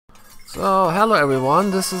So, hello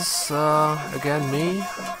everyone, this is again me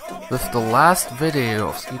with the last video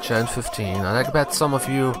of Ski Gen 15, and I bet some of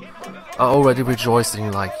you are already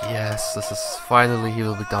rejoicing like, yes, this is finally, he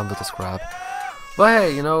will be done with this crap. But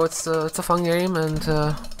hey, you know, it's a fun game, and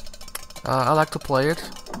I like to play it.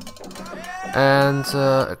 And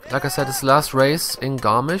like I said, it's the last race in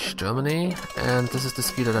Garmisch, Germany, and this is the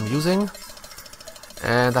ski that I'm using.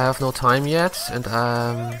 And I have no time yet, and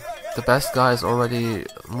the best guy is already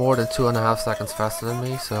more than 2.5 seconds faster than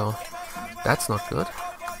me, so that's not good.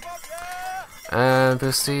 And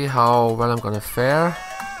we'll see how well I'm gonna fare.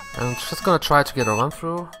 I'm just gonna try to get a run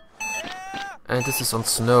through. And this is on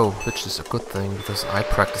snow, which is a good thing, because I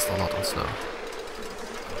practiced a lot on snow.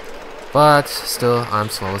 But still, I'm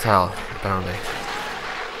slow as hell, apparently.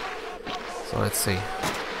 So let's see.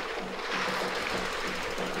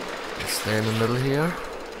 Let's stay in the middle here.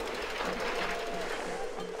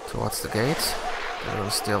 Towards the gate. We're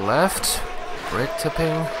gonna steer left. Brake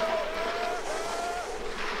tipping.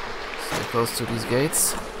 Stay close to these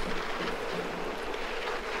gates.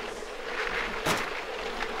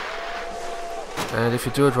 And if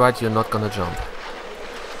you do it right, you're not gonna jump.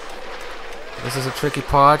 This is a tricky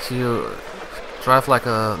part. You drive like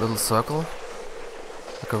a little circle.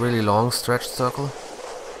 Like a really long stretched circle.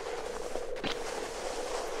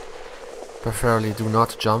 Preferably do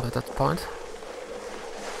not jump at that point.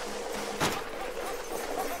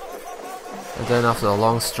 And then after a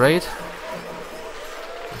long straight,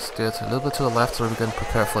 I steered a little bit to the left so we can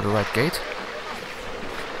prepare for the right gate.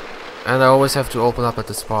 And I always have to open up at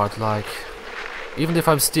this part, like, even if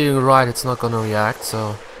I'm steering right, it's not gonna react,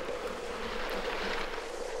 so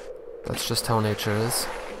that's just how nature is.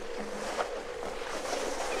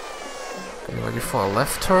 Getting ready for a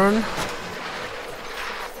left turn.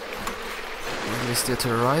 Usually steer to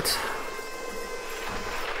the right.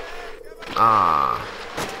 Ah.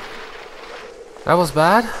 That was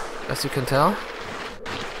bad, as you can tell.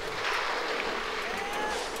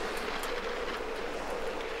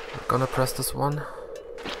 I'm gonna press this one.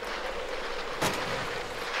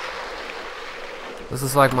 This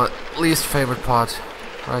is like my least favorite part,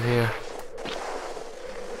 right here.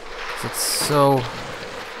 'Cause it's so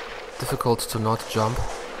difficult to not jump.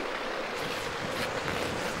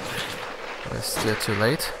 I steered too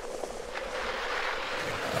late.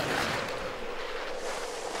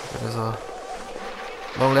 There's a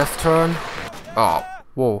long left turn. Oh,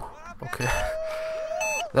 whoa. Okay.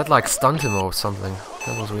 That like stunned him or something.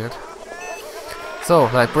 That was weird. So,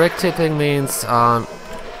 like brake tipping means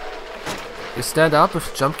you stand up with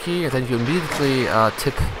the jump key and then you immediately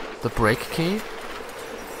tip the brake key.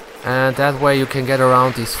 And that way you can get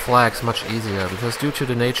around these flags much easier, because due to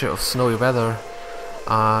the nature of snowy weather,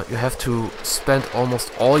 you have to spend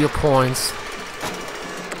almost all your points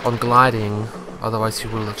on gliding. Otherwise you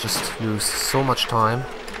will just lose so much time.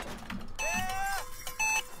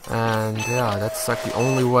 And yeah, that's like the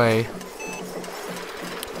only way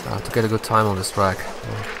to get a good time on this track.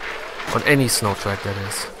 On any snow track, that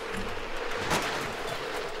is.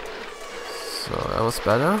 So that was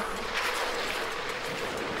better.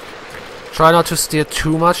 Try not to steer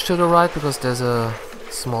too much to the right, because there's a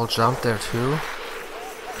small jump there too.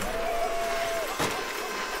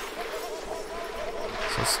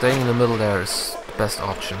 So staying in the middle there is the best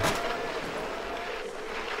option.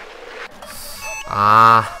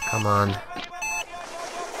 Ah, come on.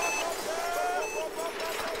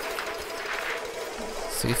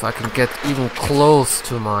 See if I can get even close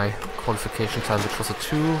to my qualification time, which was a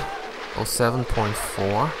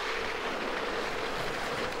 2:07.4.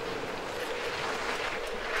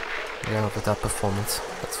 Yeah, with that performance,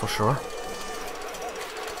 that's for sure.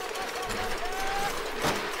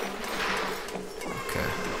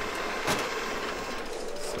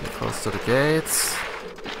 Close to the gates.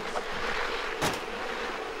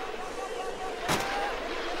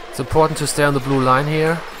 It's important to stay on the blue line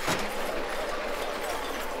here.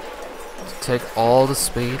 To take all the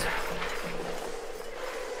speed.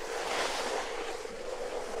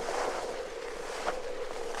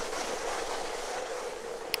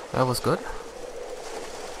 That was good.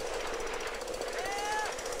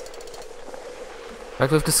 Like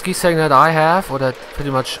with the ski setting that I have, or that pretty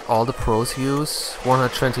much all the pros use,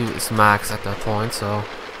 120 is max at that point, so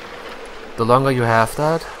the longer you have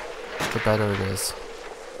that, the better it is.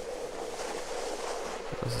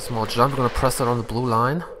 There's a small jump, we're gonna press that on the blue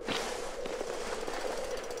line.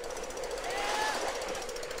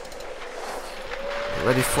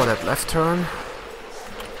 Ready for that left turn.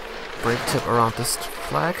 Brake tip around this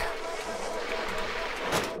flag.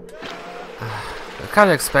 I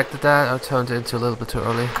kinda expected that. I turned it into a little bit too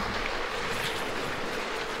early.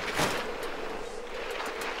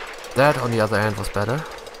 That, on the other hand, was better.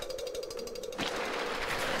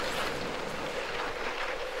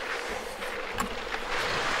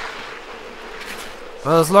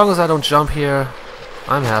 Well, as long as I don't jump here,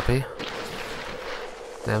 I'm happy.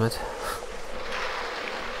 Damn it.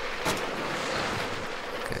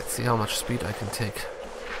 Okay, let's see how much speed I can take.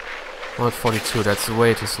 142, that's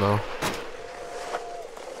way too slow.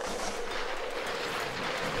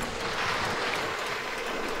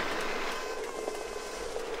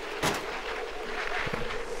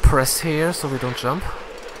 Press here so we don't jump.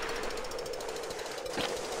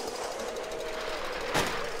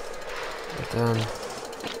 And then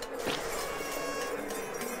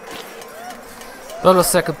another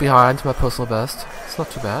second behind my personal best. It's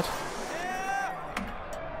not too bad.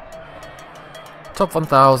 Top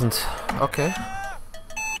 1000. Okay.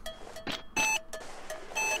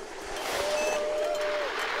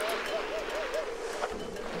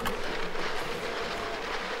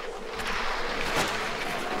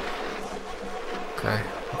 Okay,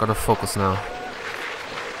 I'm gonna focus now.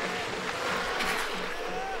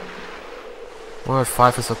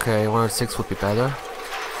 105 is okay, 106 would be better.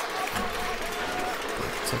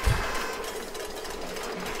 Tip.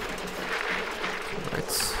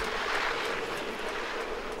 Right.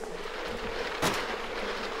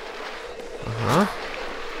 Uh-huh.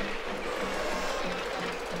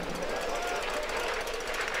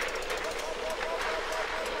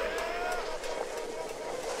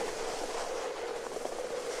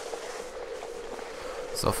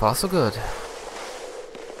 So far, so good.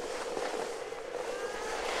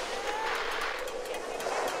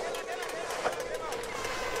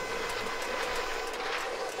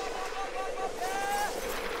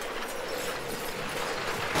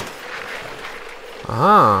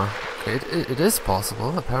 Ah, okay, it is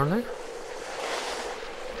possible, apparently.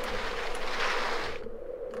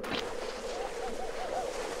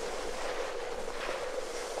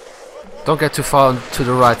 Don't get too far to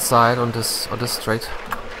the right side on this straight,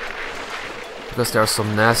 because there are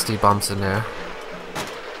some nasty bumps in there.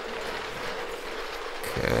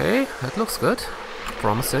 Okay, that looks good,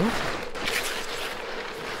 promising.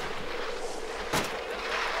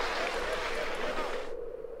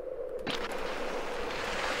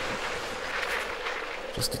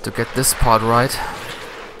 Just need to get this part right.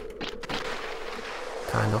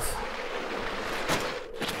 Kind of.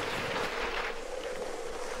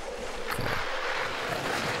 Okay.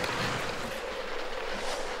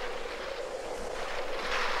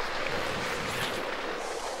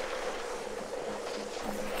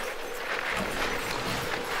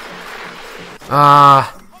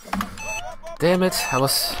 Ah, damn it! I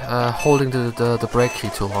was holding the brake key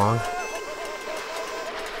too long.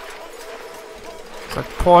 It's like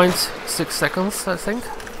 0.6 seconds, I think.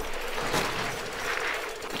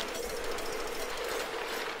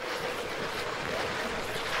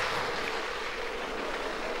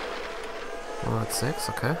 Oh, that's 6,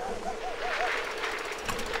 okay.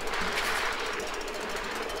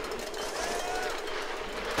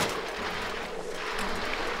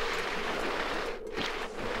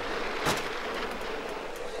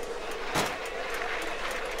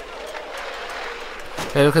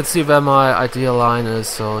 Yeah, you can see where my ideal line is,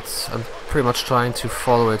 so I'm pretty much trying to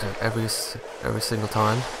follow it every single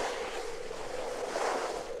time.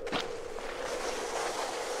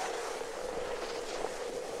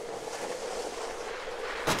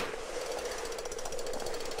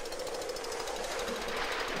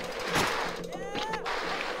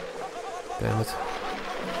 Damn it.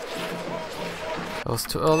 That was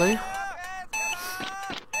too early.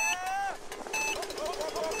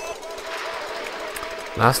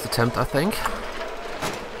 Last attempt, I think.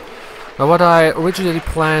 Now, what I originally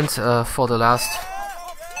planned for the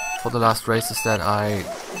last race is that I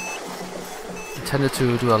intended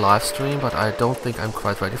to do a live stream, but I don't think I'm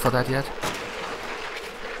quite ready for that yet.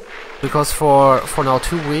 Because for now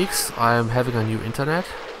 2 weeks I'm having a new internet,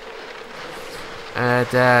 and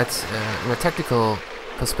that in a technical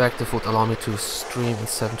perspective would allow me to stream in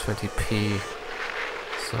 720p.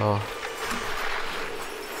 So.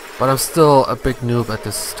 But I'm still a big noob at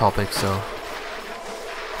this topic, so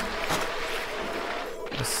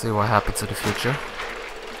let's see what happens in the future.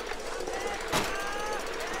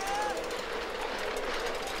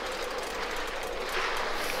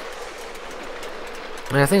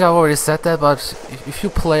 I mean, I think I've already said that, but if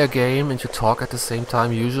you play a game and you talk at the same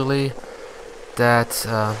time, usually that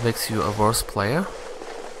makes you a worse player.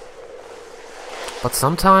 But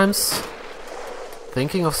sometimes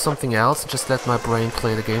thinking of something else and just let my brain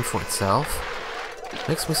play the game for itself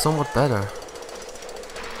makes me somewhat better,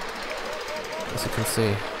 as you can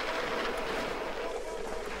see.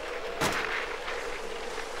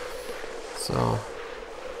 So,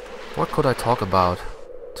 what could I talk about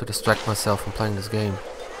to distract myself from playing this game?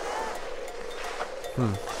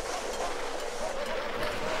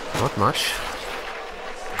 Not much.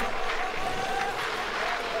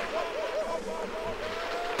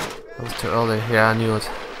 That was too early. Yeah, I knew it.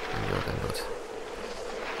 I knew it.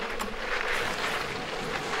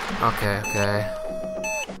 Okay.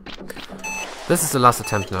 This is the last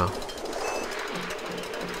attempt now.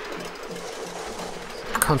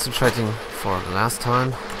 Concentrating for the last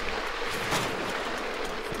time.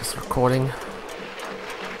 This recording.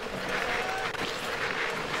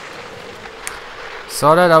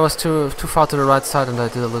 Saw that I was too far to the right side and I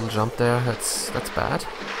did a little jump there. That's bad.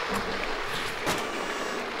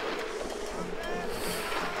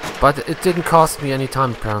 But it didn't cost me any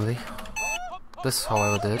time apparently. This,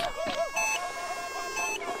 however, did.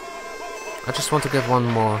 I just want to get one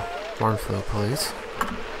more run through, please.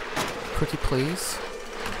 Pretty please.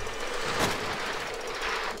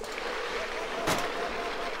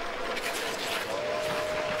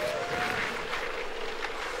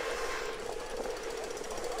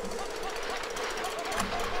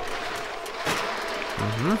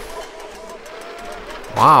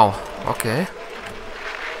 Wow, okay.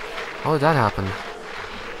 How did that happen?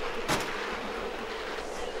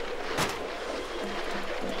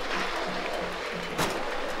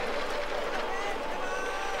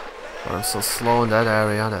 I'm so slow in that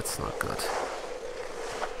area, that's not good.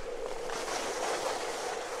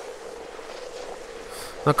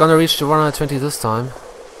 Not gonna reach the 120 this time.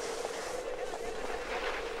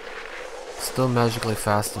 Still magically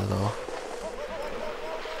faster though.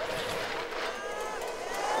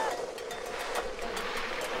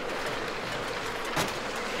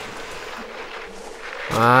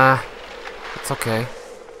 It's okay.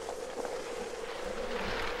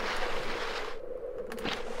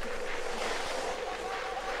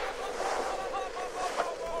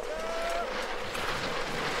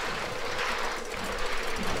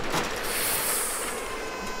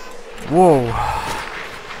 Whoa.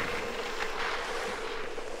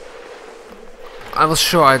 I was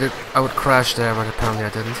sure I would crash there, but apparently I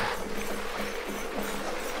didn't.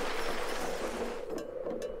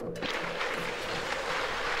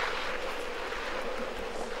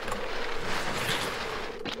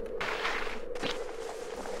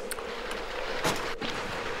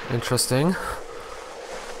 Interesting.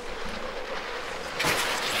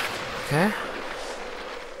 Okay.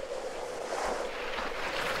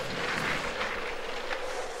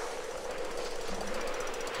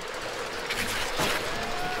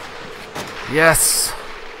 Yes!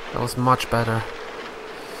 That was much better.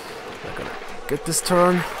 I'm gonna get this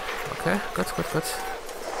turn. Okay, good.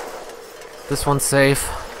 This one's safe.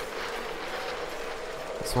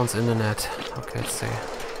 This one's in the net. Okay, let's see.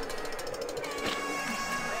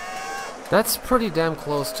 That's pretty damn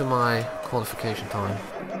close to my qualification time.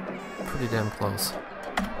 Pretty damn close.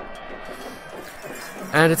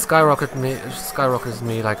 And it skyrocketed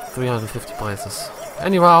me like 350 places.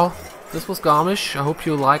 Anyhow, this was Garmisch. I hope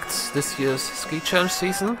you liked this year's ski challenge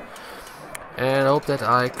season. And I hope that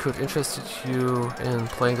I could interest you in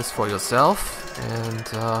playing this for yourself. And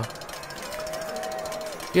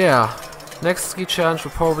yeah, next ski challenge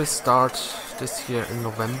will probably start this year in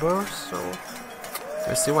November, so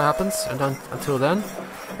we'll see what happens. And until then,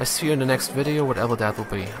 I see you in the next video, whatever that will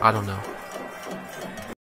be. I don't know.